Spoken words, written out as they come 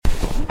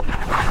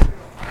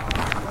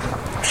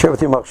share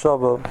with you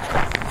machshava.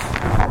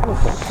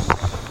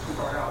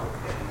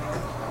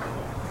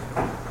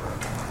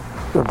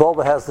 The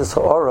Bulba has this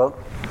ha'ara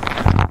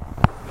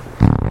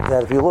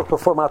that if you look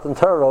before Matan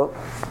Torah,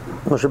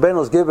 Moshe Rabbeinu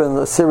is given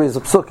a series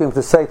of psukim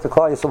to say to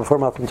Klal Yisrael before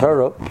Matan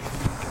Torah,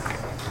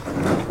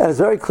 and it's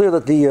very clear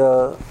that the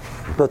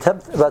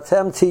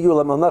Vatem Tiyu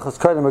Mamlechas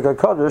Kohanim V'Gad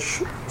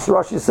Kodesh. So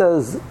Rashi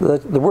says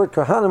that the word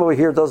Kohanim over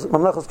here does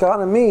Mamlechas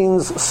Kohanim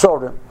means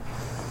Sorim.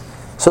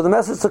 So the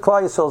message to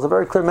Klal Yisrael is a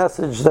very clear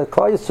message that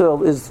Klal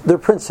Yisrael is their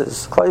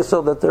princes. Klal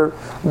Yisrael, that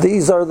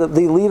these are the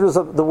leaders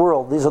of the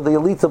world. These are the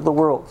elite of the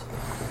world.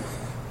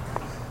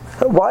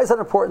 Why is that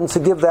important to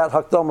give that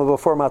Hakdama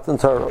before Matan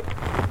Torah?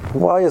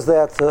 Why is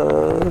that?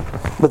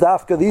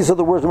 B'dafka, these are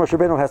the words Moshe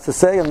Rabbeinu has to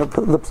say, and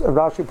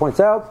Rashi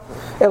points out,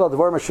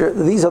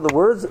 these are the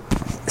words,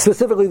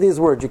 specifically these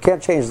words. You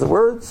can't change the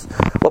words.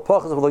 You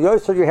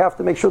have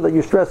to make sure that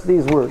you stress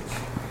these words.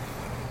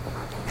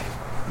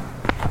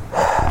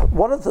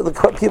 One of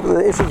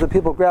the issues that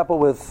people grapple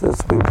with is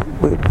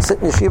we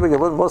sit in yeshiva, you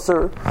learn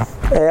Musar,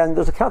 and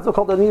there's a concept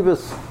called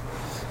Anivus.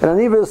 And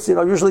Anivus,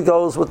 usually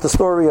goes with the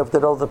story of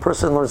the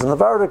person learns in the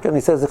Vardik, and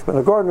he says, "It's been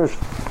a garnish."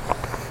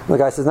 And the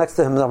guy says next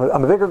to him,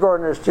 "I'm a bigger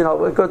garnish."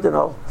 Good,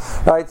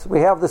 right?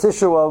 We have this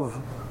issue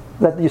of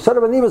that the Yisod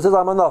of Anivus is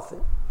I'm a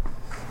nothing.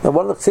 And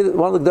one of the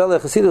Gdolei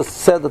Chasidus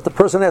said that the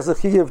person has a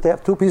chiyuv to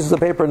have two pieces of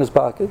paper in his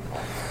pocket.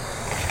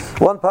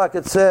 One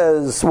piece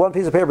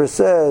of paper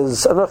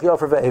says, "Anochi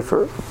Ofer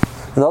Ve'efer."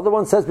 Another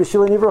one says,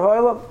 "B'shili Nivra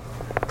Ha'olam."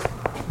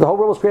 The whole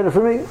world was created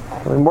for me.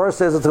 Gemara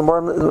says it's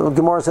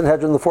Gemara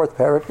Sanhedrin in the 4th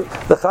parak.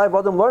 The Chayv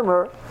Adam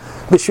Lermer,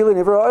 B'shili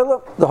Nivra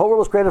Ha'olam. The whole world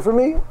was created for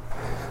me.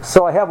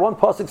 So I have one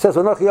pasuk says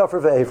Anochi Ofer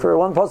Ve'efer.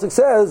 One pasuk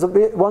says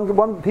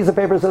one piece of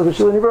paper says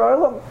B'shili Nivra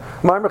Ha'olam.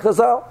 Ma'amer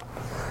Chazal.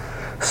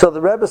 So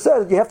the Rebbe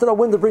said you have to know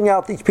when to bring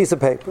out each piece of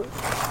paper.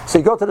 So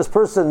you go to this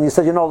person and you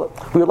say, we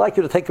would like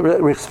you to take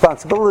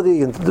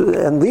responsibility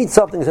and lead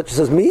something. Such as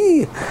says,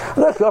 me,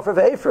 Anochi Ofer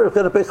Ve'efer,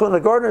 going to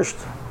be garnished.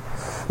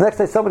 Next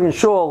day somebody in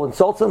shul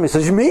insults him. He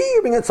says, me?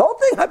 You're being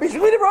insulting? I'm like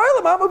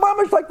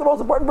the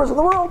most important person in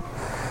the world.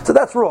 So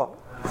that's wrong.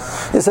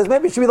 He says,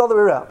 maybe it should be the other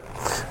way around.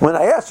 When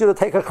I ask you to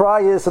take a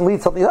krayis and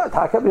lead something, I'm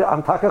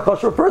taka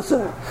kosher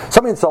person.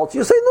 Somebody insults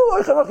you, say, no,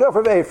 I cannot go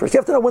for wafer. You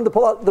have to know when to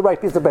pull out the right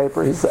piece of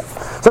paper, he said.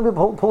 Some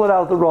people pull it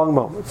out at the wrong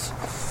moments.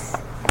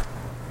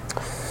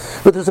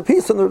 But there's a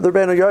piece in the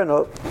Rebbeinu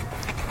Yonah,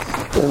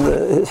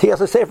 and he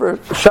has a sefer,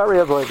 Shari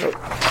Avodah.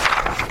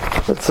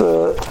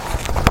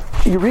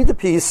 You read the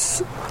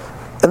piece,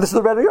 and this is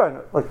the Rebbeinu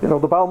Yonah,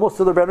 the Baal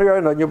Musa of the Rebbeinu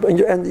Yonah,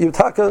 and you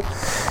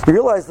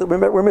realize that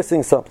we're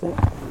missing something.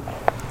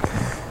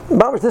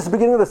 This is the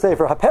beginning of the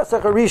Sefer.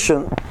 HaPesach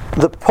HaRishon,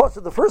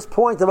 the first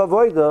point of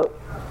Avodah,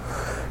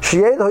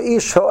 Sheyed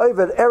ha'Ish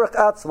ha'Oved Erech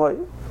Atzmai,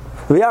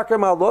 V'yakar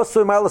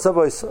ma'alosu ma'alas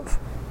avosav.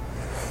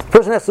 The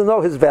person has to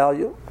know his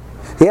value.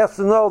 He has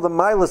to know the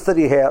milas that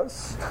he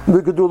has.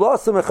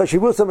 V'gedulasam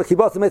v'chashivusam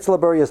v'chibasim etzel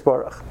ha'bariyas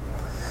barach.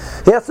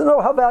 He has to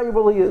know how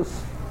valuable he is.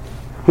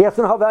 He has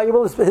to know how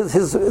valuable his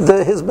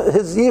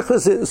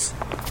yichus is.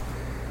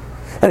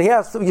 And he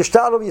has to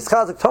yishtalu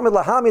yischazik tamid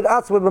lahamid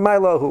atzma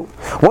b'maylahu.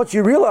 Once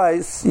you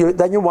realize,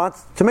 then you want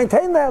to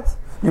maintain that.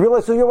 You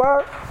realize who you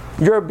are.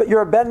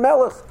 You're a ben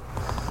melech,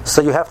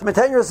 so you have to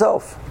maintain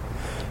yourself.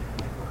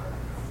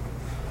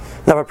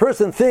 Now, if a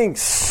person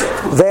thinks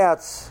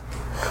that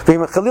if he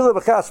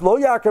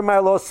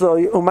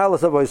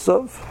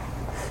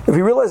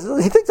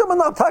realizes he thinks I'm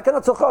not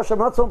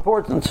so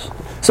important,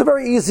 so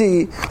very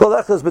easy.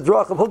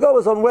 He'll go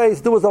his own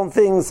ways, do his own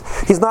things.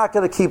 He's not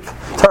going to keep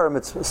Torah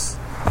mitzvahs.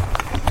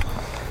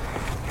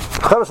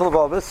 Chavis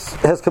Levavos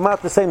has come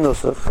out the same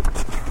nusach.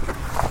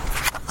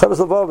 Chavis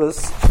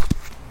Levavos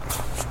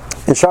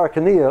in Shar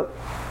Kaniya.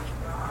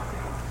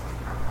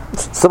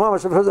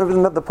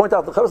 To point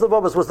out, the Chavis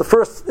Levavos was the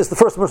first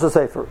Musa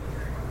Sefer.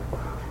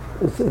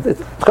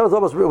 Chavis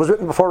Levavos was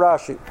written before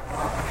Rashi.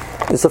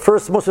 It's the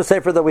first Musa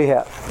Sefer that we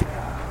have.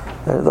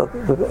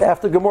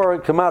 After Gemara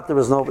had come out, there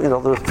was no, there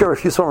was very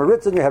few some were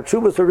written. You have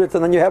Chubas were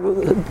written, and you have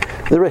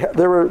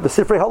there were the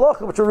Sifrei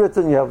Halacha which were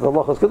written. You have the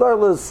Halachas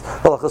Gedarlas,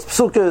 Halachas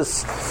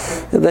Psukas,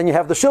 and then you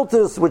have the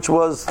Shiltas, which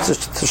was to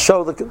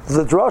show the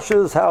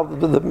drushes, how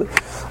the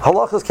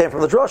Halachas came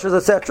from the drushes,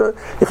 etc.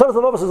 The Chavis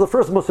Levavos is the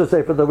first Musa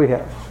Sefer that we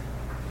have.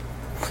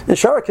 In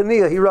Shara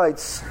Kaniya, he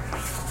writes,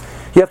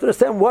 you have to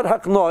understand what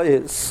Hakna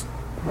is.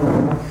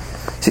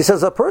 He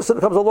says a person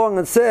comes along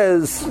and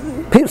says,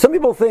 some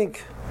people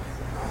think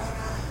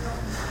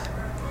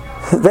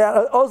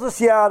that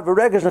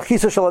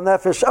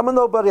I'm a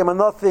nobody, I'm a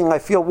nothing, I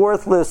feel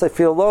worthless, I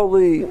feel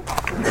lowly.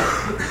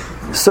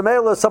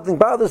 Samela, something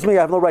bothers me,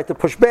 I have no right to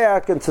push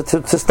back and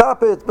to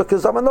stop it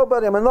because I'm a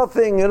nobody, I'm a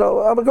nothing,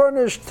 I'm a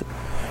garnished.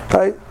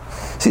 Right?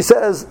 So he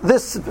says,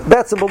 this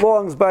betzim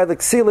belongs by the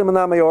Ksilim and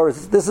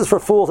Amayoris. This is for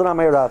fools and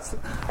Amayoratz.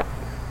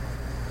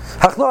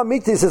 Hachno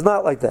Amitis is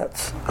not like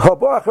that.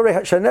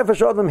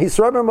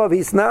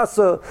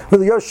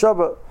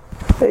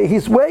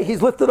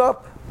 He's lifted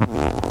up.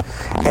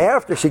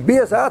 after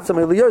Shigbias Atzam,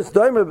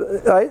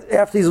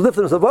 after he's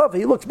lifted himself up,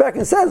 he looks back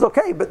and says,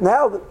 okay, but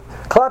now,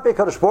 Klape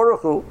Kadosh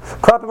Baruch Hu,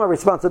 Klape my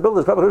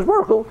responsibilities, Klape Kadosh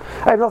Baruch Hu,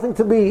 I have nothing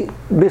to be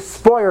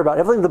mispoyer about, I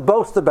have nothing to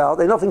boast about,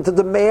 I have nothing to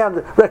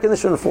demand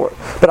recognition for.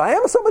 But I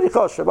am somebody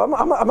Choshev,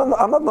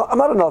 I'm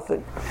not a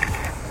nothing.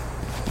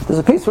 There's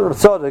a piece from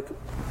Tzaddik,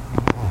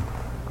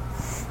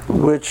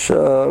 which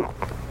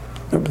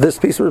this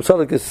piece of Reb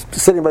Tzaddik is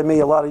sitting by me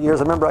a lot of years.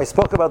 I remember I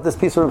spoke about this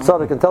piece of Reb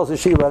Tzaddik in Tel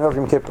Yeshiva on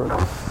Yom Kippur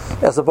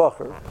as a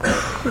bacher.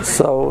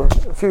 So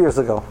a few years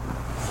ago,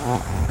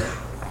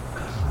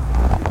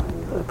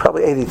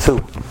 probably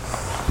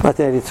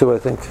 1982, I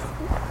think.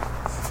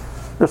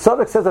 Reb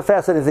Tzaddik says a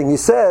fascinating thing. He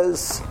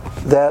says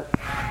that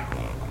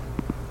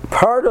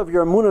part of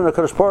your emunah in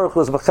HaKadosh Baruch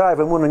Hu is b'chayev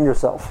emunah in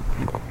yourself.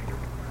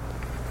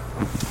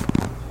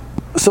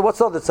 So what's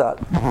the other side?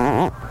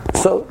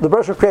 So the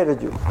Baruch Hu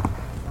created you.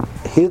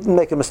 He didn't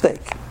make a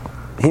mistake.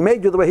 He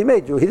made you the way He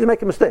made you. He didn't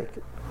make a mistake.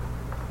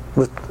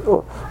 With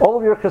all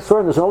of your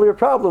concerns and all of your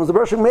problems, the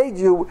Baruch Hu made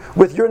you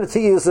with your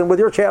natiyas and with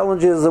your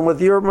challenges and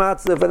with your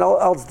matzif and all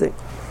else thing.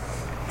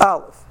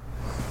 Aleph.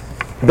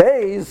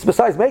 Beis,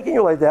 besides making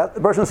you like that, the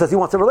Baruch Hu says He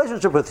wants a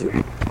relationship with you.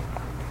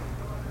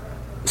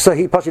 So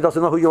He doesn't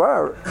know who you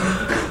are.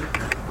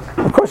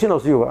 Of course He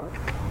knows who you are.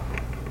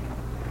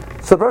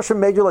 So the Baruch Hu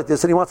made you like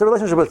this and He wants a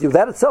relationship with you.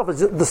 That itself is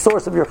the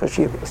source of your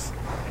chashivas.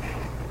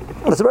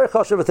 It's a very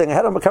chashuv thing. I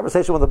had a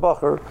conversation with a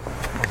bacher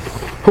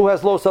who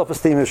has low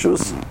self-esteem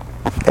issues,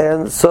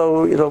 and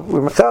so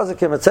we're mechazik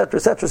him, etc.,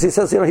 etc. So he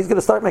says, he's going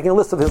to start making a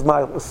list of his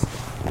milas.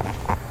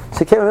 So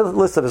he came with a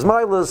list of his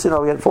milas. He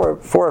had four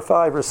or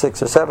five or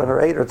 6 or 7 or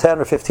 8 or 10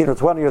 or 15 or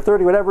 20 or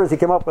 30, whatever it is. He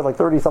came up with like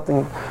 30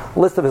 something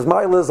list of his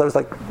milas. I was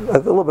like a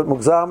little bit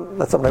mugzam.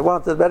 That's something I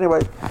wanted, but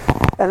anyway.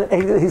 And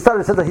he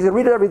started to say that he's going to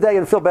read it every day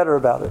and feel better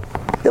about it.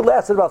 It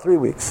lasted about 3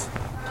 weeks.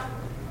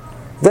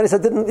 Then he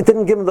said it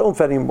didn't give him the oomph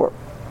anymore.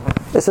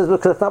 It says,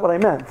 because that's not what I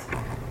meant.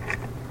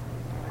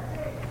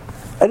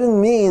 I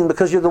didn't mean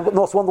because you're the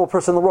most wonderful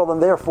person in the world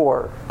and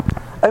therefore.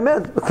 I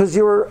meant because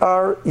you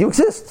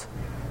exist.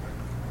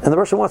 And the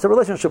Baruch Hu wants a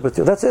relationship with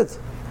you. That's it.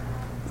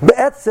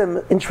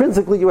 Be'etzim,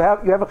 intrinsically you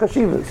have a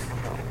chashivas.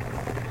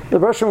 The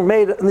Baruch Hu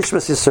made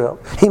Nishmas Yisrael.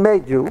 He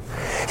made you.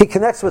 He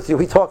connects with you.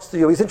 He talks to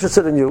you. He's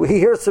interested in you. He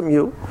hears from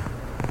you.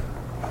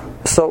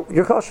 So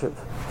you're chashiv.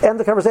 End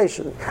the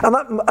conversation. I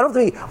don't have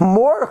to be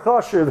more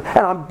chashiv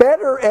and I'm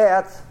better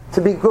at to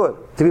be good,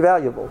 to be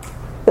valuable.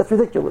 That's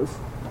ridiculous.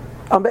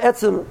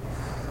 Be'etzim,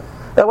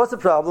 that was the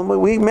problem.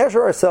 We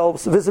measure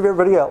ourselves vis-a-vis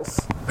everybody else.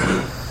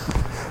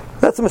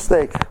 That's a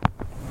mistake.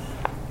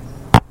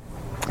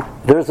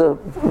 There's a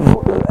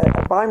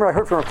mimer I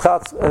heard from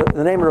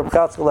the name of Reb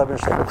Chatzkel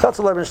Levenstein. Reb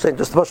Chatzkel Levenstein,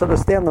 just to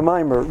understand the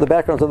mimer, the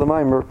background of the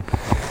mimer,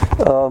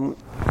 one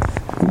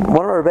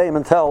of our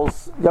Rebbeim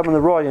tells Yamin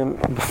the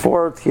Royim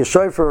before Tkiyah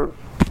Shofar.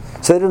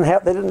 So they didn't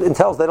have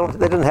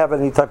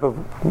any type of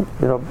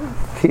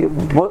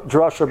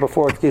drasha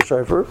before Tkiyah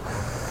Shofar.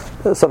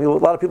 A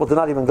lot of people did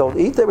not even go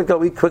eat. They would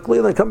go eat quickly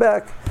and then come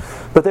back.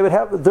 But they would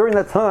have during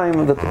that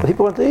time that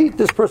people went to eat.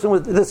 This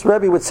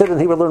Rebbe would sit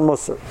and he would learn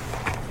Musar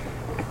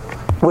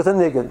with a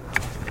niggin.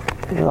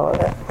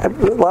 A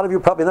lot of you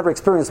probably never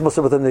experienced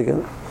Musar with a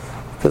niggin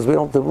because we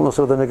don't do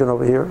Musar with a niggin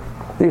over here.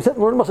 You sit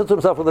and learn Musar to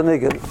himself with a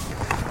niggin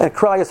and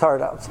cry his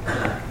heart out.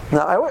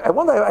 Now I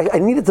wonder. I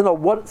needed to know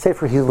what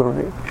sefer he's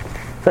learning.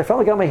 So I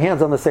finally got my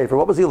hands on the sefer.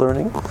 What was he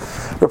learning?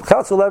 Reb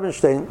Chatzkel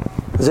Levenstein,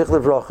 Zich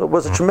Livrocha,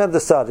 was a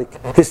tremendous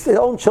tzaddik. His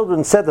own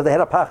children said that they had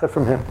a pachad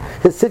from him.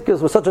 His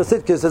sitkas was such a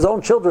sitkas. His own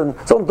children,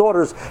 his own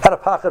daughters, had a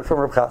pachad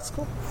from Reb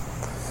Chatzkel.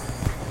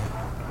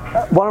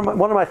 One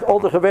of my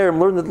older chaverim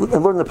learned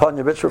the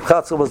Panyavich. Reb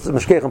Chatzkel was the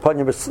meshkech in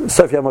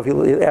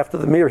Panyavich. After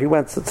the mir, he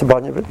went to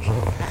Panyavich.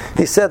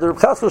 He said the Reb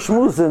Chatzkel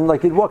shmuzin,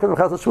 like he'd walk in Reb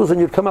Chatzkel shmuzin,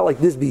 you'd come out like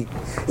this big,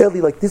 Eli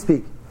like this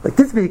big.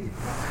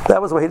 That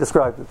was the way he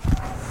described it.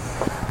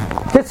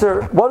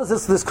 Kitzer, what is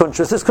this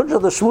kuntres? This kuntres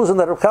of the shmuzin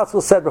that Reb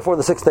Chatzkel said before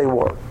the 6-Day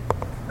War.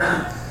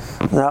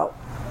 Now,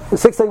 the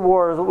 6-Day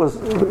War was,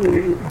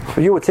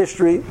 for you it's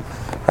history,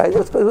 right? It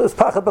was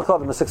Pachad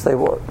B'Chodim, the 6-Day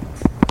War.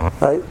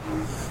 Right?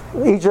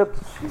 Egypt,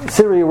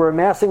 Syria were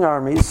amassing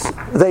armies.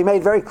 They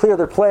made very clear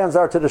their plans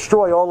are to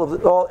destroy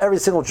every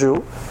single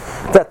Jew.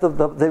 That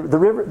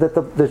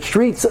the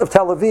streets of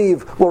Tel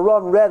Aviv will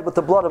run red with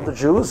the blood of the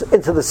Jews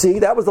into the sea.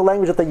 That was the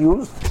language that they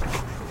used.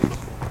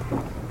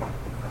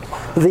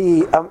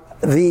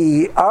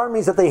 The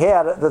armies that they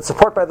had, that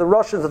support by the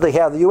Russians that they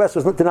had, the U.S.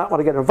 did not want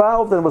to get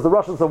involved, and it was the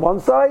Russians on one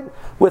side,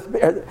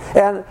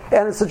 and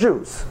it's the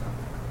Jews.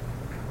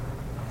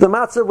 The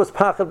matzah was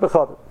Pachad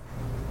B'Chodim.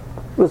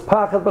 It was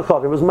Pachad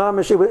B'Chodim. It was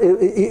mamish.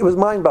 It was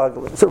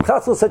mind-boggling. So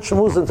Chatzkel said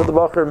shmuzin to the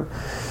Bachrim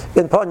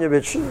in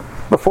Panyavich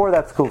before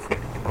that kufa.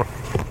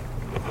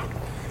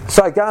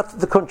 So I got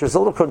the kuntras, the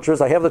little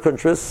kuntras. I have the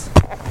kuntras,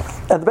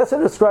 and the best way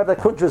to describe that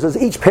kuntras is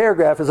each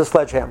paragraph is a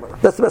sledgehammer.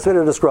 That's the best way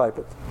to describe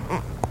it.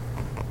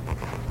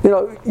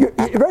 You're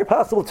very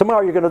possible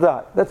tomorrow you're going to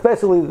die. That's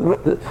basically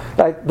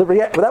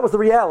that was the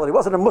reality. It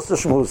wasn't a muster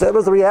shmuz. That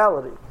was the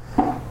reality.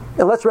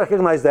 And let's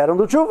recognize that and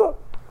do tshuva.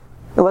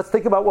 and let's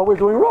think about what we're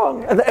doing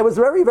wrong. And it was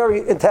very,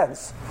 very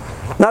intense.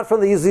 Not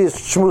from the easiest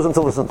shmuzim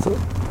to listen to.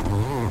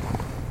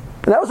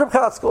 And that was Reb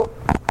Chatzkel.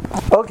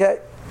 Okay.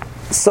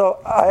 So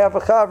I have a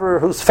chaver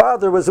whose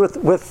father was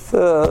with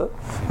Reb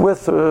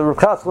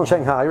Chatzkel in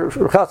Shanghai. Reb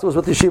Chatzkel was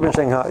with the yeshiva in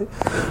Shanghai.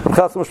 Reb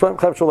Chatzkel was from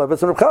Chaim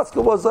Shulevitz, and Reb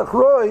Chatzkel was a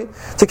chroi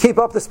to keep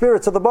up the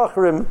spirits of the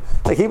Bacharim,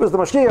 like he was the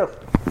Mashiach.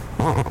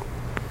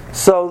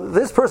 So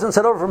this person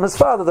said over from his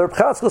father, the Reb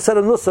Chatzkel said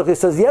in Nusach, he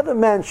says, "Yeder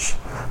mensch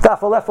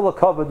darf a lefel of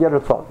kavod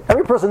yeder tag."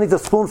 Every person needs a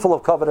spoonful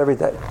of kavod every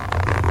day.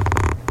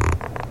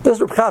 This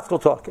is Reb Chatzkel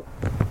talking.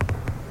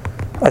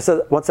 I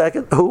said, 1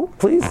 second, who,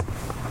 please?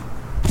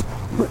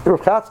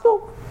 Reb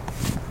Chatzkel?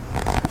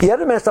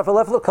 Yeder mensch darf a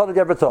lefel of kavod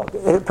yeder tag.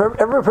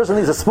 Every person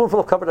needs a spoonful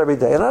of kavod every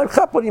day. And I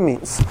cut what he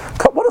means.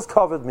 What does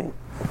kavod mean?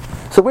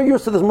 So we're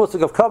used to this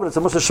musik of kavod. It's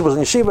a musik was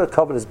in yeshiva.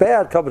 Kavod is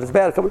bad. Kavod is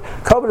bad.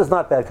 Kavod is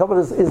not bad. Kavod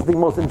is the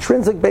most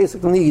intrinsic,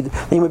 basic need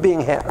a human being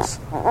has.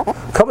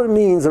 Kavod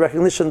means the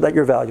recognition that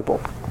you're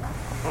valuable,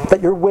 that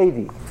you're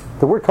weighty.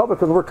 The word kavod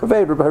from the word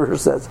kaved, Rebbe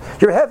says,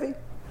 you're heavy,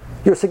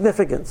 you're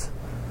significant,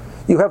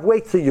 you have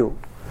weight to you,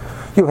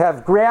 you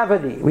have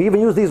gravity. We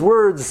even use these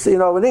words,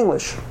 in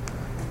English.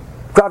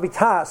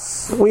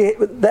 Gravitas.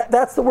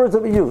 That's the words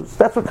that we use.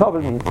 That's what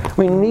kavod means.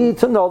 We need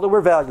to know that we're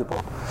valuable.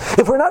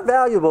 If we're not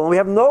valuable and we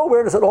have no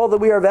awareness at all that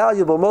we are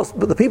valuable,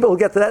 but the people who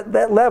get to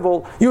that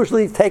level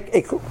usually take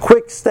a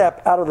quick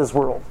step out of this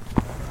world.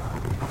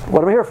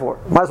 What am I here for?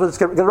 Might as well just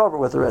get it over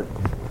with already.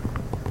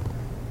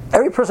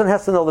 Every person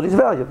has to know that he's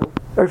valuable.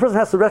 Every person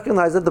has to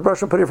recognize that the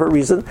Baruch put here for a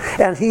reason,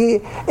 and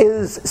he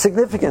is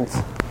significant.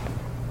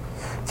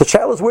 The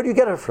challenge is, where do you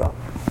get it from?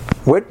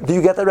 Where do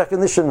you get that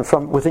recognition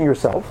from? Within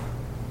yourself.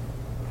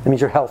 It means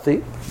you're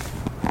healthy.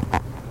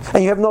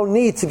 And you have no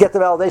need to get the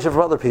validation from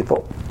other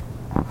people.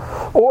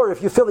 Or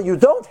if you feel that you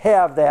don't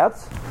have that,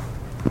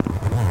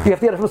 you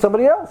have to get it from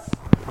somebody else.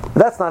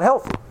 That's not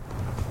healthy.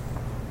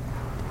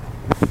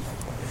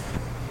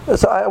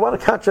 So I want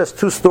to contrast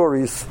two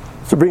stories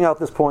to bring out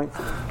this point.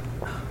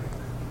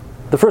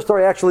 The first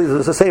story actually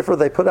is a sefer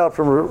they put out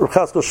from Reb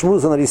Chatzkel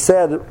Shmuzin that he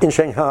said in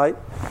Shanghai.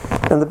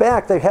 In the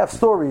back they have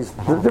stories,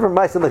 the different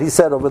ma'asim that he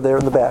said over there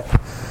in the back.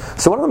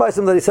 So one of the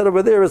ma'asim that he said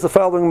over there is the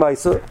following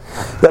ma'asim,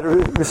 that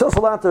Yisrael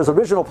Salanter's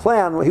original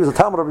plan, he was a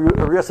Talmud of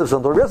Rabbi Yosef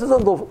Zundel. Rabbi Yosef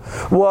Zundel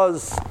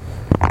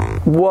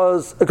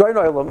was a Gaon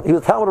Olam. He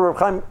was a Talmud of Reb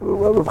Chaim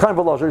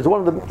Volozhin. He was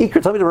one of the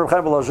Iker Talmidim of Reb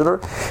Chaim Volozhin.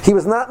 He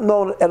was not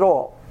known at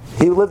all.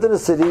 He lived in a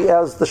city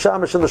as the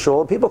Shamish in the Shul,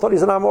 and people thought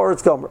he's an Amor,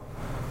 it's Gomer.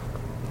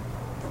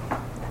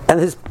 And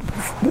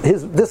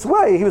this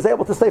way, he was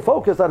able to stay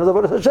focused on his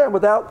Avodas Hashem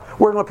without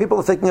worrying what people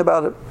are thinking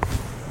about it.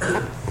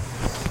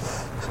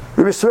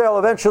 Rabbi Yisrael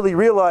eventually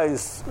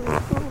realized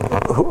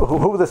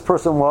who this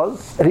person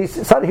was, and he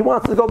decided he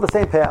wants to go the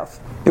same path.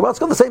 He wants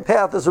to go the same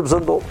path as Reb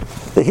Zundel.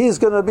 That he's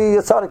going to be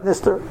a tzaddik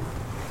nister.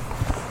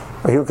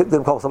 Or he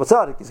didn't call himself a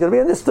tzaddik. He's going to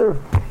be a nister.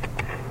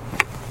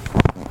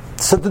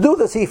 So to do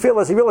this, he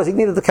realized he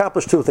needed to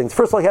accomplish two things.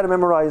 First of all, he had to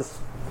memorize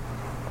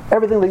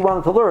everything that he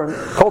wanted to learn.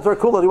 Kol Torah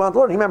Kula that he wanted to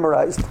learn, he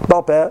memorized,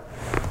 Baal Peh,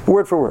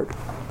 word for word.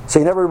 So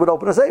he never would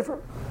open a sefer.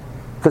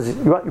 Because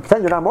you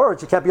pretend you're not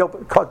Moritz, you can't be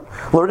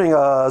learning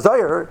a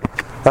Zayir,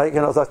 right?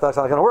 That's not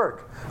going to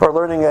work. Or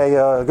learning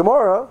a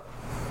Gemara,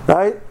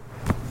 right?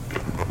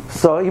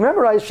 So he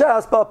memorized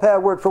Shas, Baal Peh,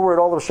 word for word,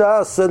 all of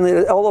Shas,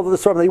 and all over the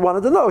storm that he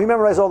wanted to know. He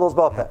memorized all those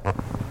Baal Peh.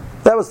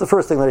 That was the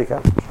first thing that he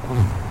got.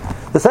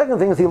 The second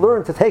thing is he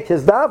learned to take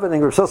his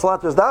davening, or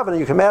Salanter's davening,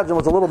 you can imagine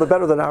was a little bit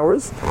better than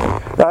ours,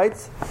 right?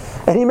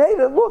 And he made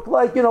it look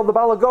like, the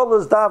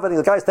Balagola's davening,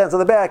 the guy stands in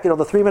the back, the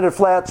 3-minute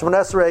flats from an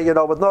Esrei,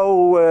 with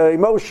no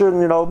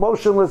emotion,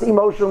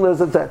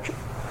 emotionless, etc.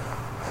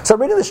 So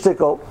I'm reading the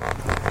shtickle,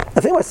 I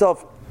think to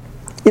myself,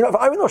 if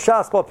I would know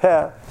Shas Baal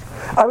Peh,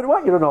 I would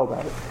want you to know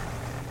about it.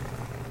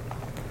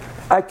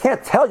 I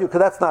can't tell you because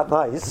that's not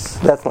nice.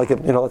 That's like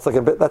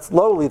that's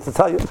lowly to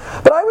tell you.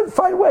 But I would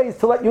find ways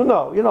to let you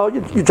know.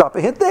 You drop a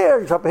hint there,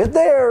 you drop a hint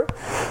there.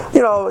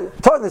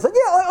 Talking, they said,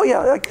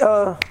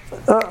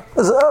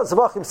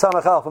 Zavachim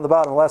Samach Al from the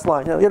bottom, the last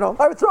line.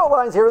 I would throw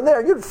lines here and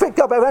there. You'd pick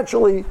up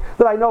eventually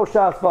that I know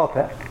Shas Baal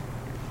Peh.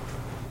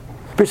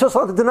 But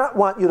Yisrael did not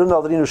want you to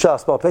know that he knew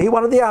Shas Baal Peh. He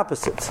wanted the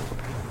opposite,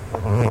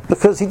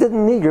 because he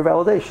didn't need your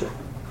validation.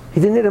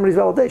 He didn't need anybody's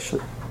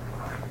validation.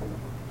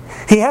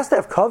 He has to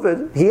have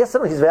kavod. He has to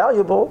know he's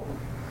valuable.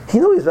 He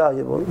knew he's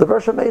valuable. The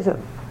Rosh made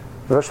him.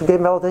 The Rosh gave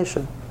him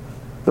validation.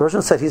 The Rosh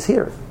said he's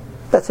here.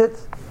 That's it.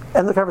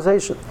 End the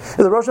conversation. If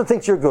the Rosh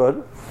thinks you're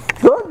good,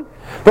 good.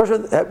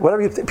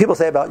 Whatever people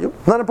say about you,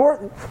 not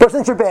important. The Rosh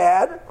thinks you're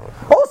bad,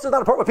 also not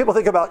important what people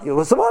think about you.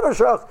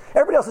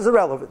 Everybody else is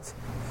irrelevant.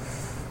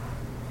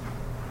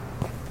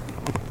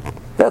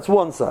 That's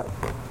one side.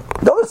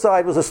 The other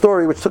side was a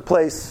story which took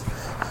place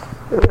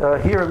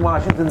here in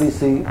Washington,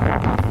 D.C.,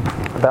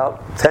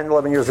 about 10,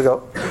 11 years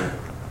ago.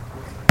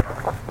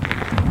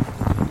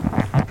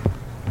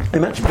 I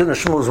mentioned it in a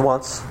shmooze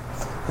once.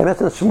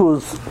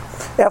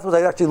 Afterwards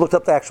I actually looked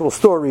up the actual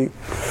story.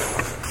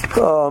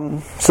 So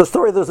the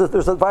story,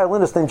 there's a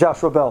violinist named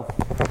Joshua Bell.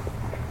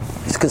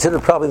 He's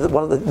considered probably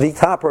one of the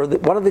top, or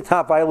one of the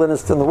top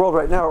violinists in the world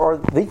right now, or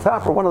the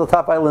top, or one of the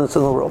top violinists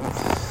in the world.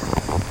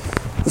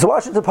 So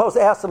Washington Post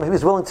asked him if he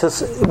was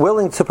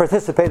willing to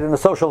participate in a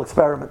social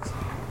experiment.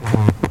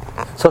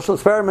 Social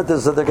experiment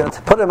is that they're going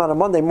to put him on a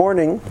Monday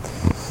morning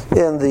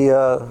in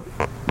the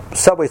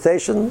subway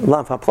station,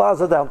 L'Enfant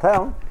Plaza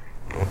downtown,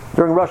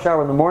 during rush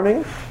hour in the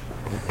morning,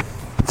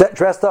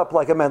 dressed up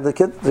like a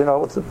mendicant,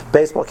 with a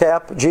baseball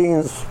cap,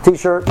 jeans,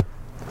 t-shirt,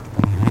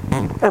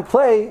 and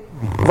play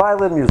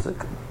violin music.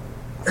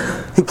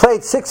 He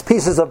played 6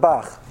 pieces of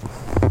Bach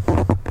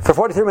for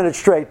 43 minutes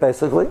straight,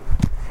 basically,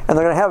 and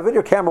they're going to have a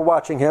video camera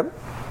watching him.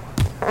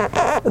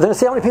 They're going to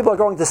see how many people are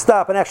going to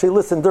stop and actually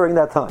listen during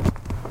that time.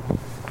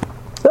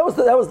 That was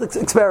the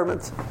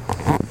experiment.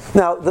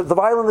 Now, the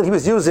violin that he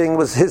was using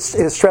was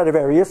his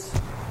Stradivarius.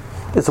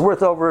 It's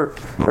worth over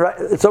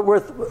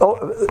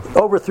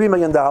 $3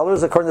 million.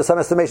 According to some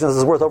estimations,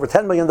 it's worth over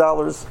 $10 million.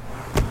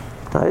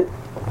 Right?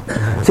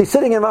 So he's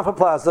sitting in L'Enfant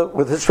Plaza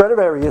with his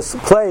Stradivarius,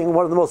 playing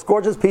one of the most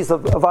gorgeous pieces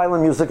of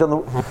violin music in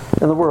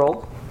the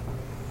world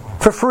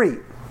for free.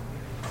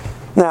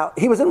 Now,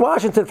 he was in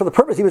Washington for the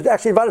purpose. He was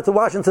actually invited to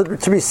Washington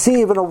to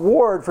receive an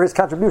award for his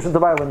contribution to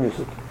violin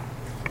music.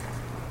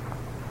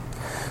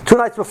 2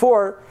 nights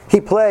before,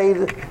 he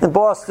played in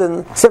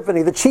Boston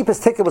Symphony. The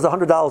cheapest ticket was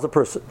 $100 a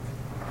person.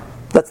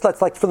 That's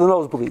like for the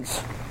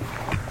nosebleeds,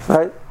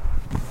 right?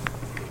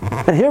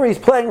 And here he's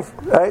playing,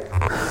 right?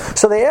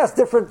 So they asked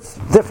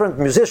different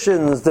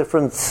musicians,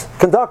 different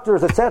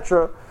conductors,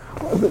 etc.,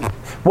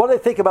 what do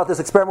they think about this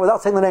experiment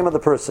without saying the name of the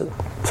person.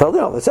 So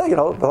they say, a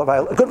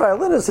good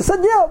violinist. They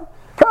said, yeah,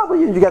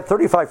 probably you get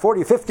 35,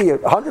 40, 50,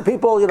 100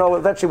 people,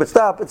 eventually would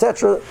stop,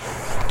 etc.,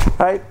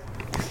 right?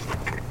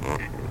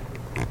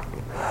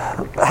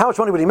 How much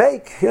money would he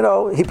make? He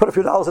put a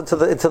few dollars into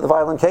the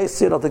violin case,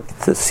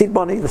 the seed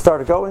money, to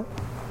start it going.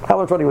 How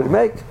much money would he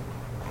make?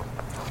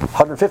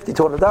 $150,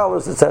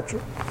 $200, etc.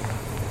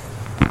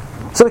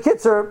 So the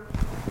kids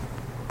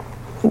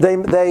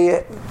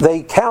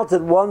they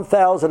counted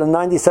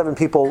 1,097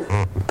 people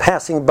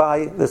passing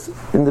by this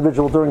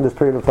individual during this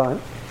period of time.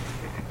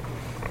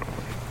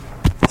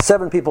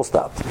 7 people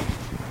stopped.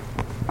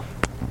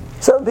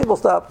 7 people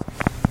stopped.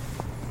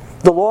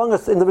 The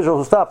longest individual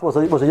who stopped was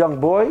a young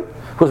boy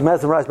who was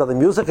mesmerized by the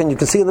music, and you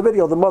can see in the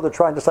video the mother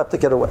trying to stop the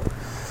kid away.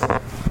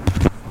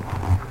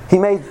 He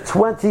made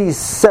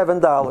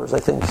 $27, I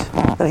think.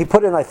 And he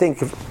put in, I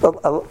think, a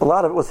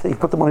lot of it was, he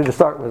put the money to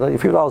start with, a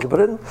few dollars he put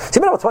in. So he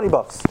made about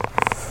 $20.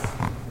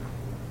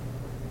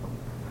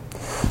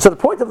 So the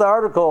point of the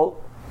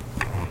article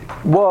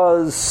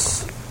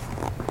was,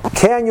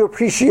 can you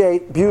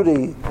appreciate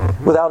beauty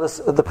without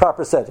the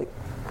proper setting?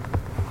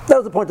 That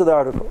was the point of the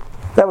article.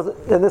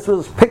 And this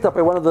was picked up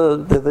by one of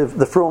the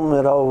Froom,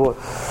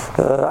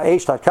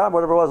 H.com,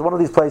 whatever it was, one of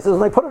these places,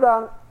 and they put it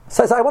on.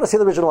 So I said, I want to see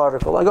the original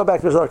article. I go back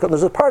to the original article.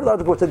 There's a part of the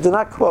article which they did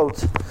not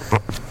quote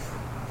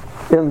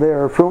in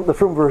the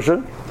Froom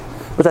version,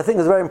 which I think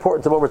is very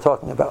important to what we're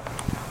talking about.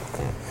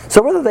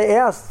 So whether they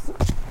asked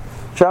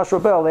Joshua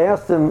Bell, they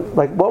asked him,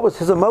 what was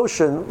his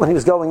emotion when he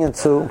was going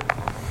into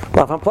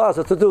L'Enfant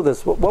Plaza to do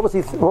this? What was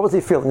he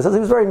feeling? He says he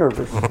was very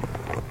nervous.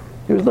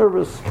 He was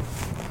nervous.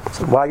 I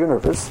said, why are you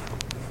nervous?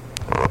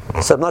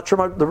 So I'm not sure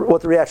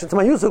what the reaction to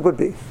my music would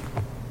be.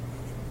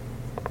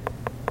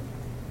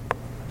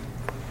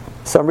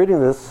 So I'm reading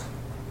this.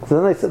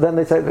 So then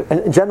they say,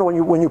 in general,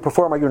 when you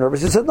perform, are you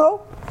nervous? He said,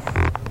 no.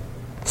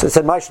 So he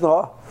said,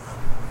 Maishno.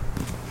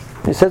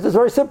 He says, it's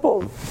very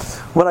simple.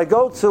 When I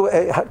go to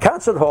a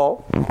concert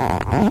hall,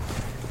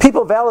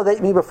 people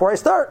validate me before I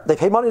start. They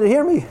pay money to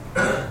hear me.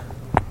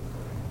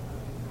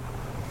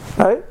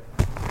 Right?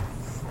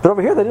 But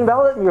over here, they didn't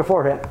validate me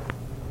beforehand.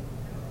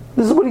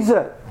 This is what he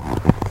said.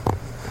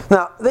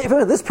 Now,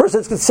 this person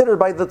is considered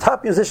by the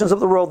top musicians of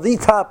the world the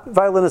top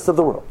violinist of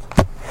the world.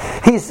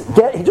 He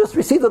just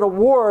received an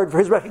award for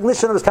his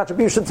recognition of his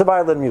contribution to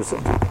violin music.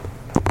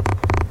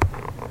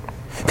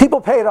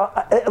 People paid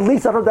at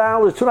least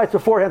 $100 2 nights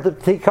beforehand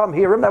to come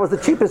hear him. That was the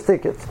cheapest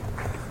ticket.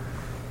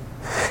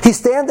 He's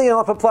standing in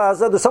L'Enfant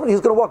Plaza. There's somebody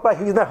who's going to walk by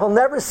who he'll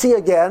never see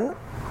again.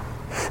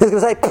 He's going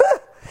to say, "Puh!"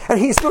 And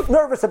he's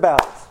nervous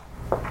about it.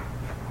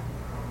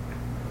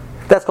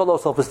 That's called low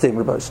self-esteem,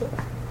 Rabbi said.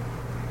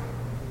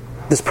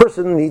 This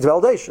person needs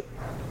validation.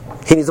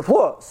 He needs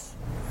applause.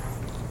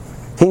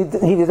 He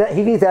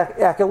needs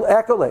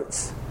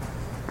accolades.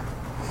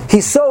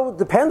 He's so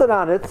dependent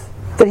on it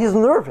that he's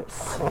nervous.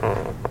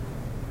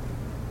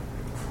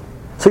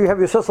 So you have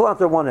your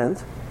Salant at one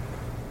end,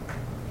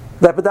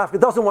 that Badafka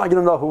doesn't want you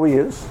to know who he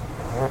is.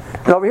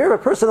 And over here, a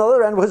person on the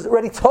other end was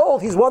already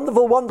told he's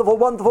wonderful, wonderful,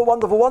 wonderful,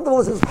 wonderful,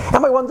 wonderful. He says,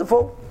 am I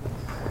wonderful?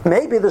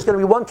 Maybe there's going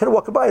to be one kid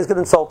walking by who's going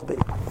to insult me.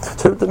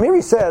 So the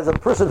Miri says a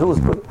person who's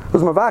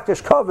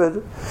Mavakish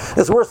covered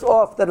is worse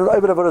off than an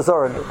Ovid of a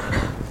Zoranik.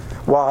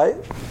 Why?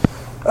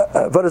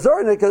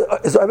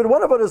 Vodazoranik is Ovid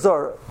one of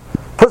Vodazora.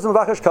 Person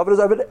Mavakish covered is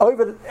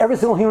Ovid every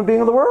single human being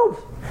in the world.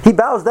 He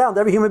bows down to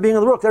every human being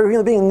in the world. Every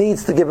human being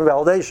needs to give him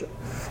validation.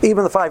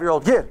 Even the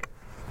 5-year-old kid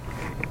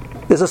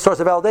is a source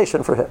of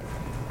validation for him.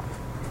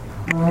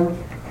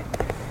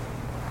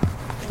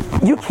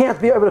 you can't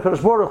be able to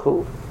Kadosh Baruch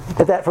Hu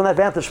from that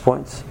vantage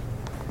point.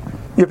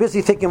 You're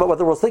busy thinking about what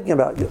the world's thinking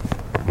about you.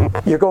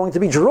 You're going to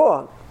be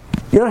drawn.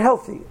 You're not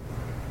healthy.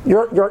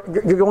 You're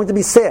going to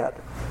be sad.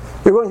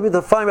 You're going to be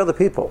defined by other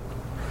people.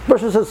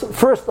 Versus says,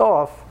 first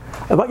off,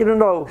 I want you to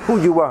know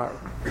who you are.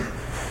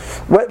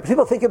 What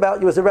people think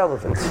about you is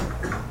irrelevant.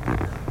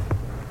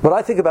 What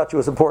I think about you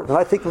is important. And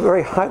I think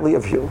very highly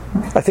of you.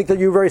 I think that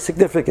you're very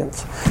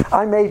significant.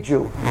 I made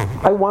you.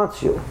 I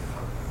want you.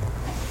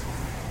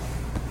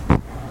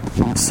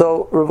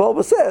 So Rav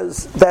Wolbe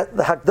says that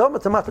the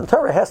Hakdama to Matan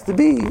Torah has to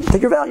be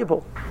that you're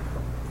valuable.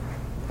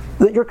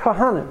 That you're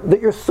Kohanim. That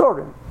you're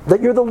Sorim.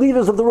 That you're the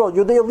leaders of the world.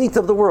 You're the elite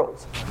of the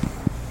world.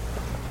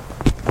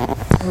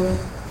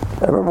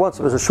 I remember once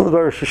there was a Shmuel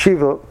Bar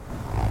Yeshiva.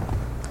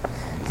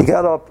 He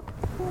got up.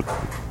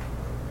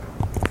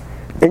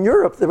 In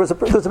Europe, there was a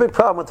big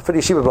problem with the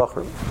Yeshiva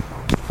Bachrim.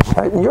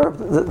 Right? In Europe,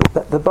 the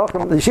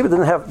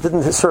Yeshiva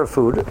didn't serve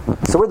food.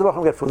 So where did the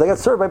Bachrim get food? They got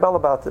served by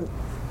Balabatim.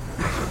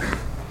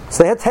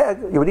 So they had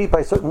tag. You would eat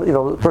by certain,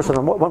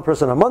 one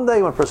person on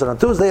Monday, one person on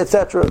Tuesday,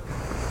 etc.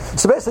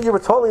 So basically, you were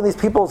tolling these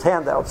people's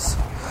handouts,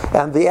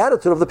 and the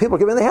attitude of the people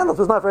giving the handouts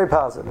was not very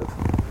positive.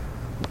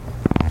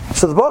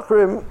 So the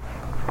Bachrim,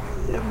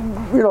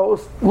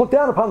 looked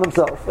down upon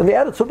themselves, and the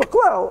attitude of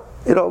Klal,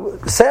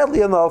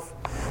 sadly enough,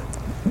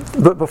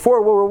 but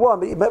before World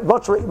War I, but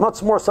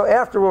much more so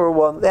after World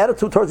War I, the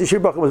attitude towards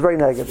Yeshiva Bachrim was very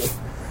negative.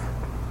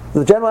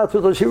 The general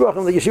attitude of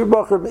the Yeshiva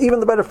Bachrim, even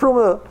the Beit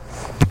Fruma,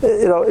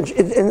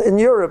 in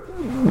Europe,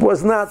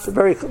 was not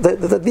very.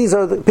 That these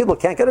are the people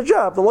who can't get a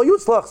job. The Lo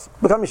Yutzlachs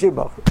become Yeshiva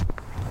Bachrim.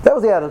 That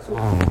was the attitude.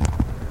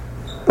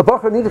 The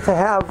Bachrim needed to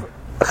have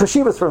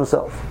cheshivas for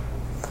himself.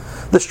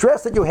 The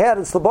stress that you had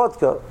in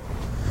Slobodka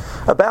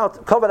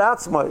about Kavod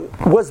Atzmai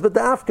was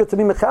bedafka to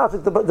be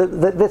mechazik,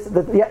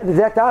 the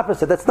exact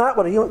opposite. That's not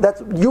what you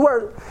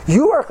are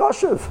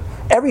chashiv.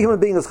 Every human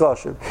being is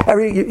chashiv.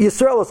 Every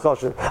Yisrael is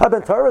chashiv.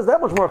 Ben Torah is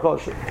that much more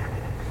chashiv.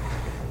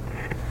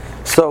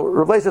 So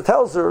Rav Lezer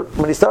tells her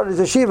when he started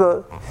his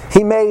yeshiva,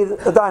 he made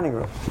a dining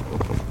room.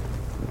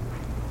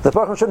 The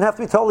Bachrim shouldn't have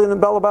to be totally in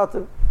Bell about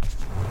it.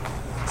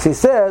 So he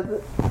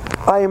said,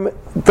 I am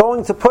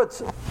going to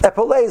put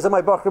epaulettes on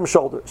my Bachrim's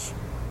shoulders.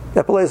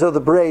 Epaulettes are the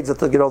braids that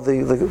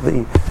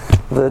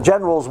the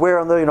generals wear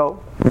on they're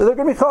going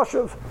to be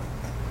chashiv.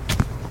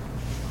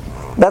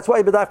 That's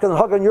why B'dafka and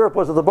Hag in Europe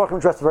was that the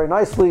Bachrim dressed very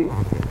nicely.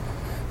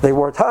 They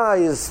wore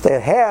ties, they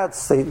had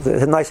hats, they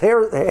had nice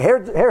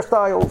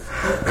hairstyles.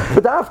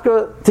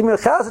 B'dafka to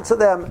mechazit to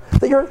them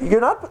that you're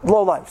not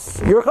low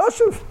lifes, you're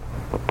chashiv.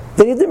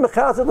 They need to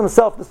mechazit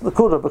themselves this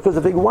nakuda, because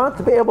if they want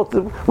to be able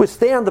to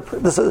withstand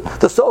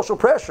the social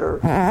pressure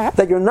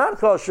that you're not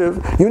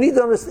chashiv, you need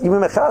to understand, you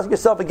mechazit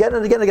yourself again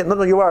and again and again.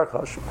 No, you are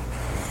chashiv.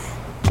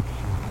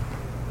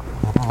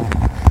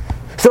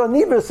 So a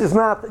nivus is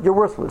not that you're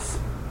worthless.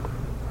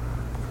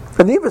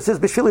 A nivus is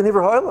b'shili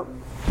niver ha'olam.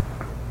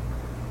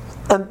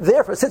 And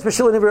therefore, since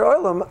b'shili niver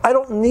ha'olam, I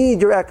don't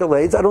need your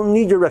accolades, I don't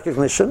need your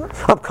recognition.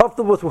 I'm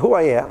comfortable with who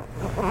I am.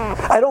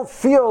 I don't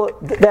feel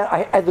that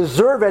I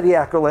deserve any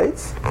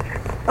accolades.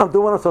 I'm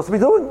doing what I'm supposed to be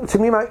doing to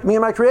me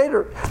and my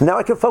Creator. Now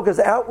I can focus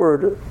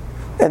outward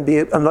and be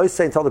a nice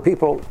saint to other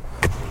people,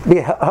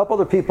 help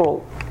other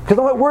people. Because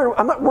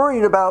I'm not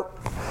worried about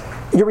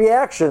your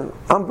reaction.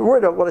 I'm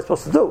worried about what I'm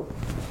supposed to do.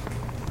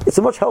 It's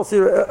a much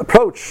healthier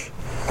approach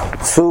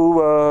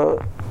to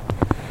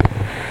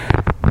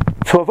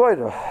avoid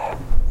it.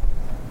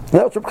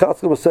 That's what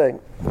Chatzkel was saying.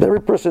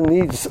 Every person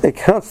needs a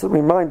constant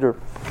reminder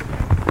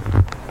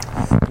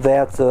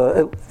that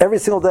every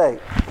single day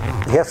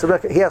he has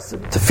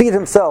to feed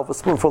himself a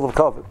spoonful of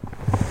kavod.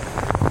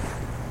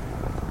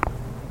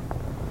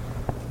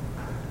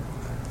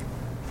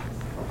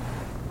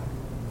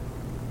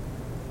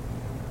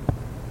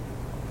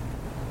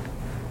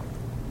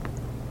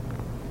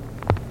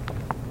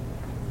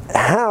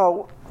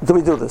 How do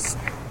we do this?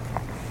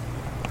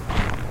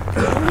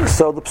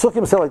 So the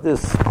psukim say like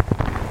this,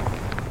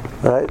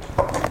 right?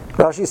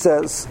 Rashi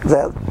says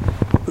that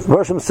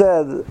Roshim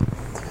said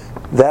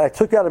that I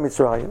took you out of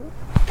Mitzrayim.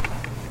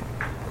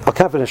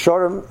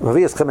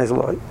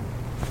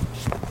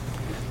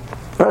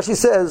 Rashi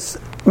says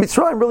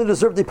Mitzrayim really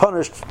deserved to be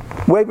punished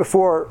way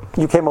before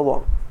you came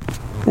along.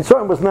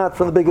 Mitzrayim was not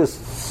from the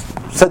biggest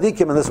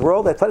tzaddikim in this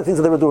world. They had plenty of things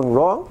that they were doing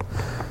wrong,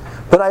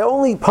 but I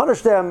only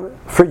punished them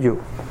for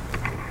you.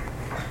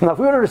 Now, if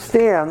we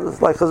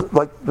understand, like the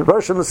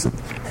Roshim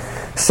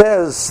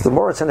says, the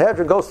Moritz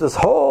Sanhedrin goes to this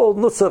whole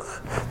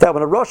nusach that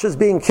when a Rosh is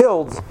being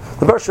killed,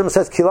 the Roshim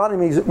says,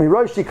 "Kilani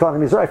miroshi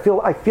kilani."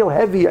 I feel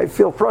heavy. I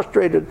feel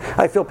frustrated.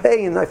 I feel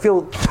pain. I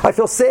feel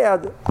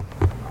sad.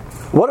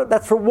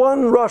 That's for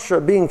one Rosh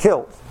being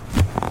killed.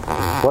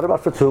 What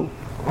about for 2?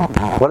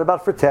 What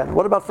about for 10?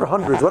 What about for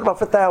hundreds? What about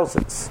for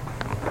thousands?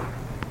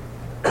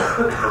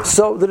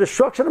 So the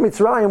destruction of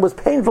Mitzrayim was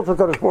painful to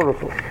Kadosh Baruch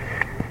Hu.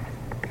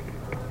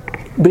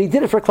 But he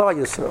did it for Klal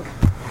Yisrael,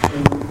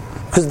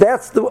 because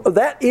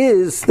that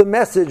is the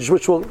message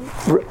which will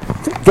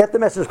get the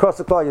message across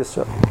to Klal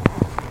Yisrael.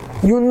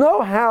 You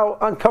know how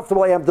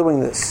uncomfortable I am doing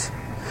this,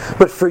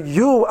 but for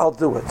you I'll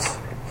do it,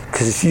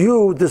 because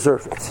you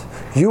deserve it.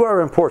 You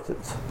are important.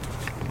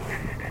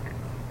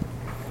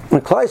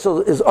 And Klal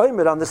Yisrael is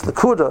oimed on this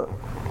Nakuda.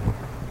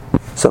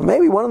 So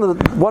maybe one of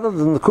the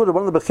Nakuda,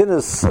 one of the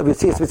beginnas of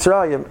Yetzias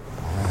Mitzrayim,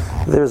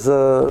 there's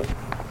a.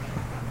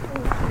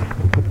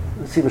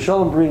 Let's see,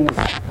 Mishalom brings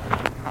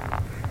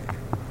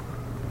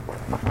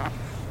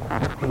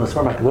from the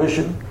Sfar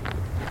Makadoshin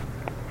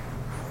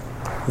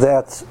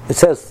that it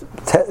says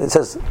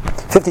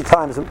 50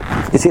 times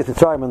Yetzias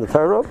Mitzrayim in the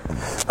Torah,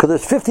 because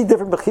there's 50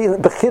 different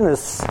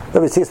beginnas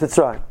of Yetzias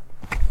Mitzrayim.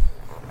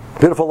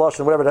 Beautiful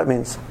lashon, whatever that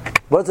means.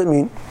 What does it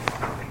mean?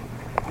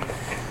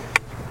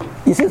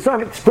 Yetzias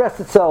Mitzrayim expressed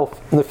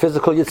itself in the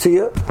physical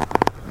Yetziyah.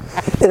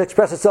 It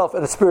expressed itself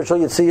in a spiritual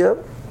Yetziyah.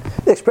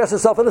 It expressed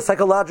itself in a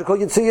psychological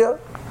Yetziyah.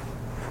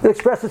 It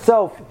expressed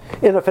itself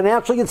in a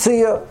financial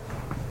Yetziyah.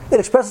 It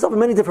expresses itself in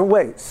many different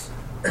ways.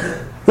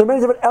 There are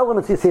many different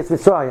elements in Yetzias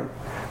Mitzrayim.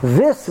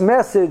 This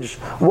message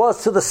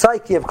was to the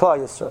psyche of Klal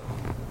Yisrael.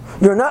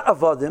 You're not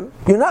avadim.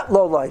 You're not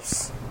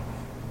lowlifes.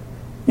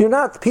 You're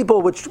not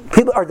people which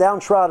people are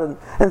downtrodden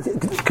and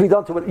can be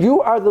done to it.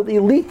 You are the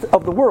elite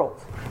of the world.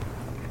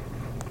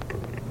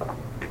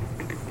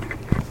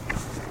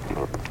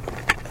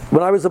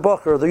 When I was a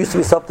bacher, there used to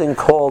be something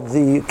called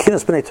the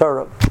Kinus B'nai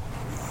Torah.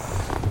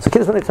 So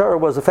Kinus B'nai Torah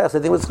was a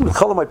fascinating thing. It was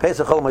Cholamite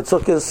Pesach, Cholamite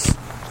Sukkos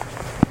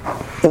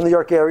in the New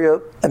York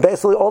area, and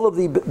basically all of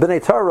the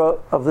B'nai Torah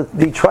of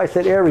the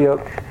tri-state area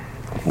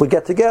would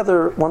get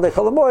together one day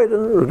Cholamoid,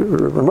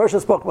 and Moshe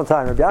spoke one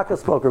time, Rabbi Yaakov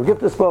spoke, Rabbi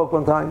Gifta spoke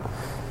one time.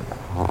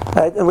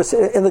 And it was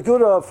in the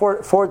Gouda of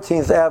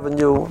 14th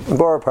Avenue in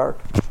Borough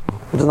Park,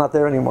 which is not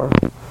there anymore.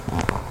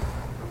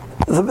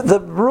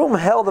 The room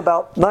held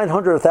about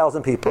 900,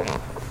 1,000 people.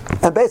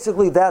 And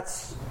basically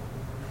that's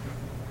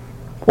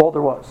all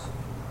there was.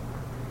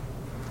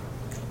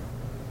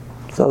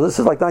 So this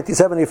is like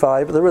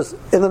 1975. There was,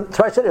 in the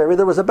tri-state area,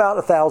 there was about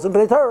 1,000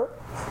 B'nai Torah.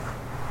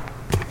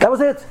 That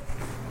was it.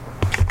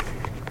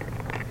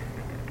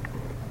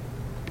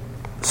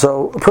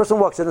 So a person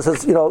walks in and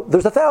says,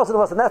 there's 1,000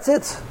 of us and that's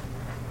it.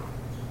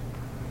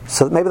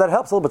 So maybe that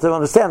helps a little bit to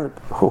understand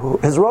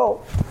his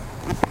role.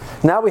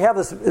 Now we have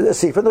this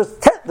secret.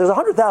 There's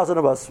 100,000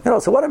 of us.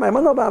 So what am I?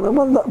 One out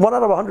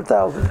of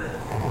 100,000.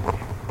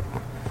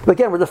 But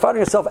again, we're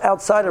defining ourselves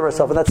outside of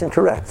ourselves, and that's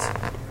incorrect.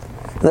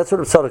 And that's what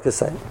Tzadok is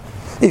saying.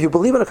 If you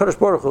believe in a Kadosh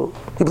Baruch Hu,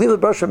 you believe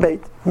that Baruch Hu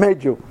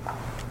made you.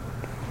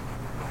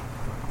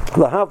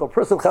 The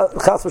person Chas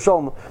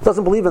v'Sholom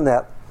doesn't believe in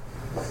that.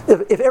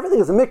 If everything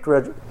is a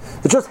mikra,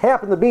 it just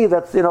happened to be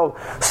that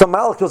some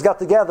molecules got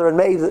together and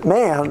made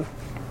man,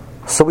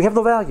 so we have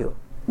no value.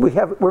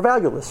 We're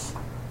valueless.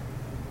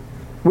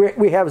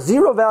 We have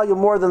zero value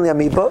more than the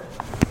amoeba,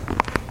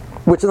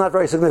 which is not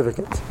very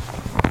significant.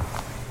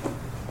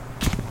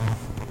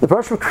 The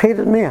Baruch Hu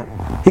created man.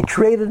 He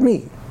created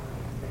me.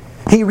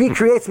 He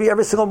recreates me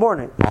every single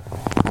morning.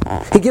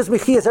 He gives me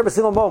chiyas every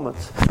single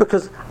moment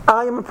because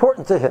I am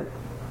important to him.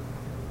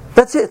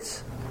 That's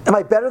it. Am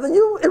I better than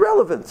you?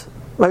 Irrelevant.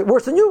 Am I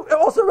worse than you?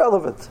 Also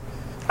irrelevant.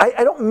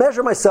 I don't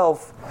measure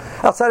myself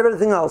outside of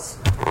anything else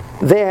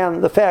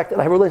than the fact that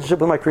I have a relationship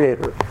with my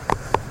Creator.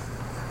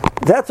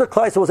 That's what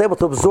Klal Yisrael was able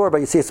to absorb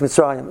by Yetzias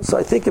Mitzrayim. So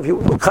I think if you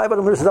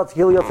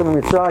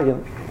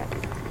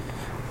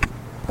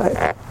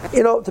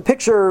to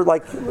picture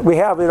like we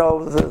have,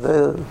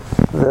 the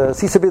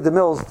Sisabid the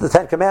Mills, the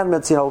Ten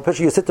Commandments.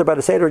 Picture you sit there by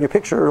the Seder and you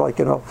picture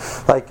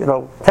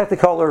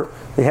Technicolor.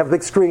 They have a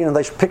big screen and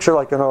they picture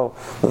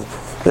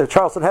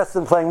Charleston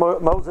Heston playing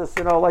Moses.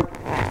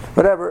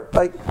 Whatever.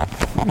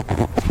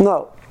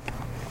 No.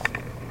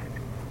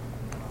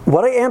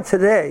 What I am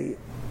today,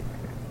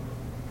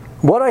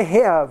 what I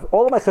have,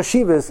 all of my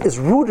chashivas is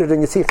rooted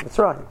in Yetzias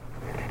Mitzrayim.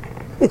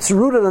 It's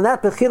rooted in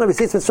that Bechina of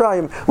Yetzias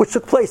Mitzrayim, which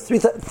took place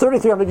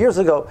 3,300 years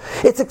ago.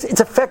 It's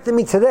affecting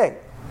me today.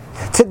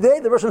 Today,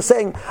 the Rosh is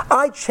saying,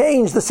 I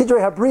changed the Sidrei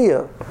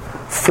Habriya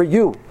for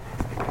you.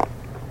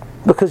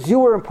 Because you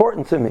were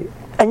important to me.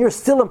 And you're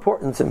still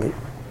important to me.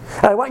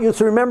 And I want you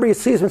to remember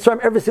Yetzias Mitzrayim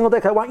every single day.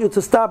 I want you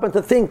to stop and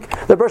to think.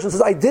 The Rosh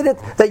says, I did it,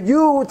 that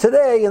you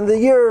today, in the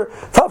year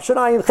Tav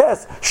Shanayin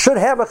Ches, should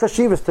have a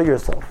chashivas to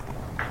yourself.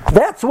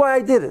 That's why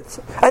I did it.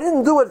 I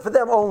didn't do it for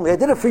them only. I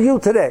did it for you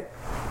today.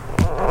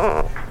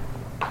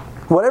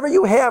 Whatever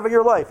you have in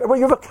your life, whatever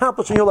you've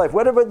accomplished in your life,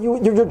 whatever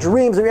your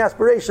dreams and your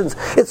aspirations,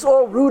 it's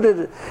all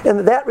rooted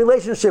in that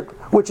relationship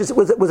which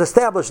was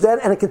established then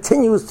and it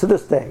continues to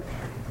this day.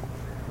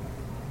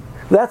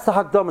 That's the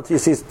Hakdamah you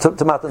see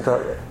to Matan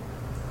Torah.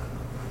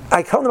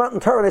 I come to Matan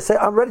Torah and I say,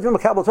 I'm ready to do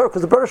Makabel Torah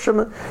because the Baruch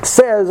Hashem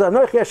says,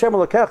 Anochi Hashem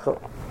Elokecha,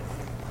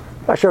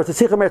 Asher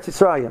Tzitzicha Meretz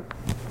Yisrael.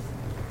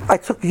 I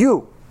took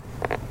you,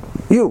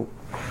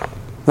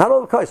 not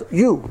all the guys,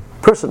 you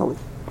personally.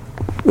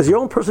 It was your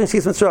own personal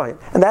Yetzias Mitzrayim,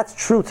 and that's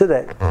true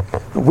today.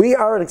 We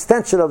are an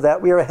extension of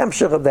that. We are a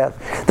hemshech of that.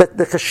 That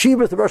the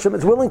chashivas, the Rosh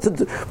is willing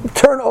to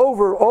turn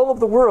over all of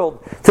the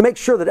world to make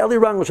sure that Eli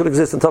Rangel should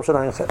exist in Tav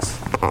Shanayin Ches.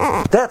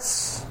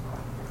 That's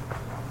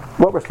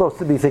what we're supposed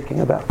to be thinking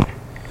about.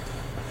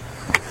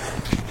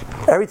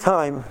 Every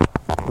time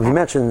we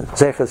mention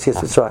Zecher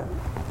Yetzias Mitzrayim,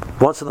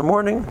 once in the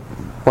morning,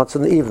 once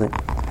in the evening,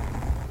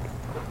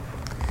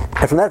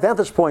 And from that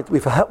vantage point,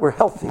 we're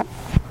healthy.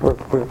 We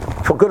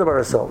feel good about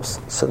ourselves.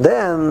 So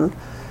then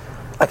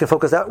I can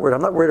focus outward.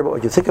 I'm not worried about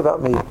what you think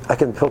about me. I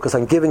can focus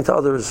on giving to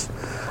others.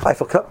 I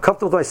feel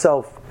comfortable with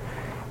myself,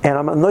 and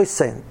I'm a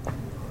noisein.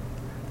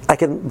 I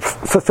can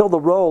fulfill the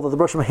role that the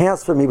Rosh Hashanah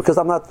has for me because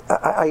I'm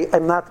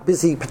not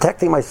busy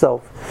protecting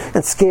myself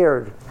and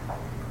scared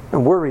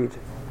and worried.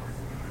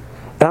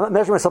 And I'm not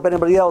measuring myself by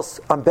anybody else.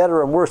 I'm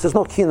better, I'm worse. There's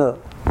no kina.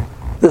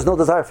 There's no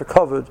desire for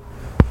covet.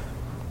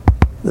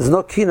 There's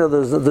no kina.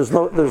 There's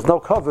no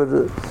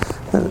covet.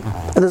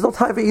 And there's no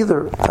time for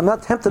either. I'm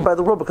not tempted by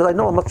the world because I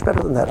know I'm much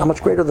better than that. I'm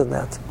much greater than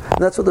that. And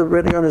that's what the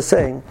Rebbe is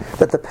saying,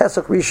 that the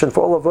Pesach Rishon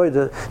for all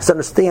avodah is to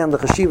understand the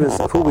cheshivas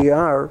of who we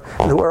are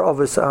and who our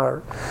avos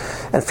are.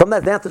 And from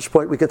that vantage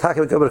point, we can talk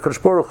about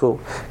Kodesh Baruch Hu,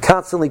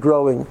 constantly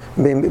growing,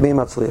 Mei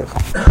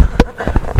Matzliach.